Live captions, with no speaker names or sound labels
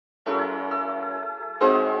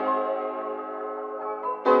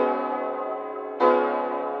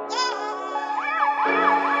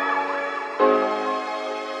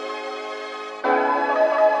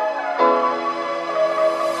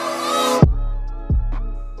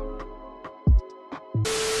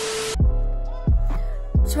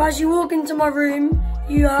So as you walk into my room,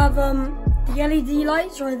 you have the LED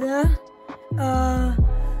lights right there.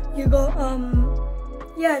 You got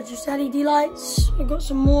yeah, just LED lights. I've got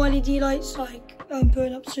some more LED lights like I'm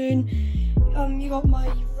putting up soon. You got my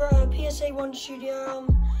PSA1 studio.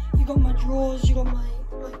 You got my drawers. You got my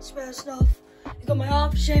like spare stuff. You got my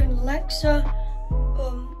aftershave and Alexa.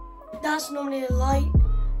 That's normally a light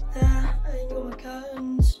there. And you got my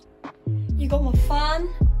curtains. You got my fan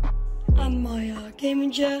and my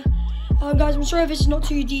gaming chair. Guys, I'm sorry if it's not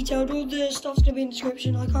too detailed. All the stuff's gonna be in the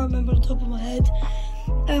description. I can't remember on the top of my head.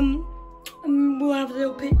 We'll have a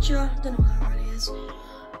little picture. I don't know what that really is.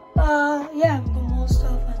 Yeah, we've got more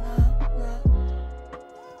stuff like that.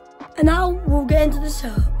 And now we'll get into the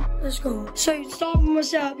setup. Let's go. So, starting with my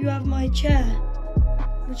setup, you have my chair,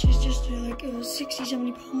 which is just like a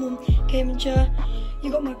 £60–70 one gaming chair.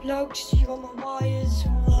 You got my plugs, you got my wires,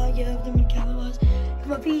 yeah, I don't really care about wires. You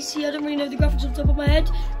got my PC, I don't really know the graphics on the top of my head.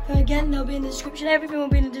 But again, they'll be in the description. Everything will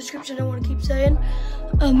be in the description, I don't want to keep saying.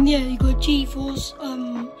 Yeah, you got GeForce,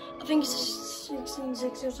 I think it's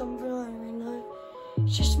 1660 or something, I don't really know.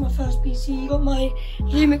 It's just my first PC. You got my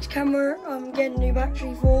Lumix camera, I'm getting a new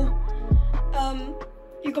battery for.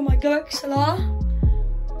 You got my Go XLR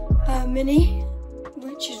Mini,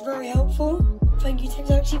 which is very helpful. Thank you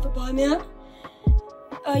Texaxi for buying me that.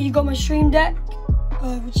 You got my Stream Deck,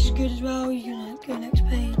 which is good as well. You can like go next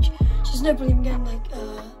page. So there's no point in getting like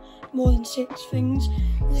more than 6 things.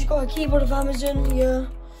 You just got a keyboard of Amazon. Yeah,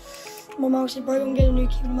 my mouse is broken. I'm getting a new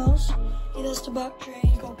keyboard and mouse. Yeah, that's the battery.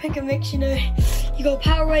 You got a pick and mix. You know, you got a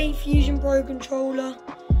PowerA Fusion Pro controller,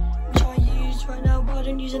 which I use right now, but I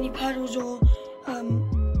don't use any paddles or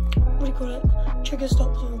what do you call it? Trigger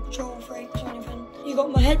stops or control brakes or anything. You got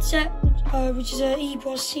my headset, which is an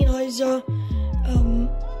ePlus Sennheiser.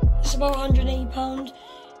 It's about £180.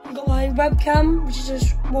 You got my webcam, which is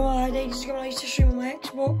just one I had ages ago when I used to stream on my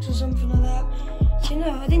Xbox or something like that. So, you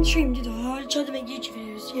know, I didn't stream, did I? I tried to make YouTube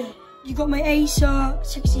videos, yeah. You got my Acer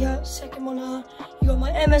 60Hz second monitor. You got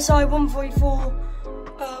my MSI 144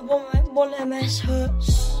 1 ms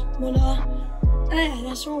hertz monitor. Yeah,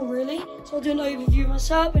 that's all really. So I'll do an overview of my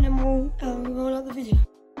setup and then we'll roll out the video.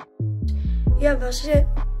 Yeah, that's it.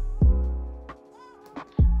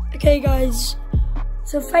 Okay guys,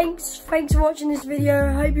 so thanks for watching this video.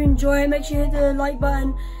 I hope you enjoy it. Make sure you hit the like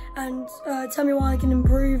button and tell me what I can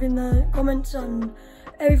improve in the comments, and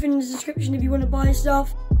everything in the description if you want to buy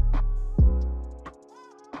stuff.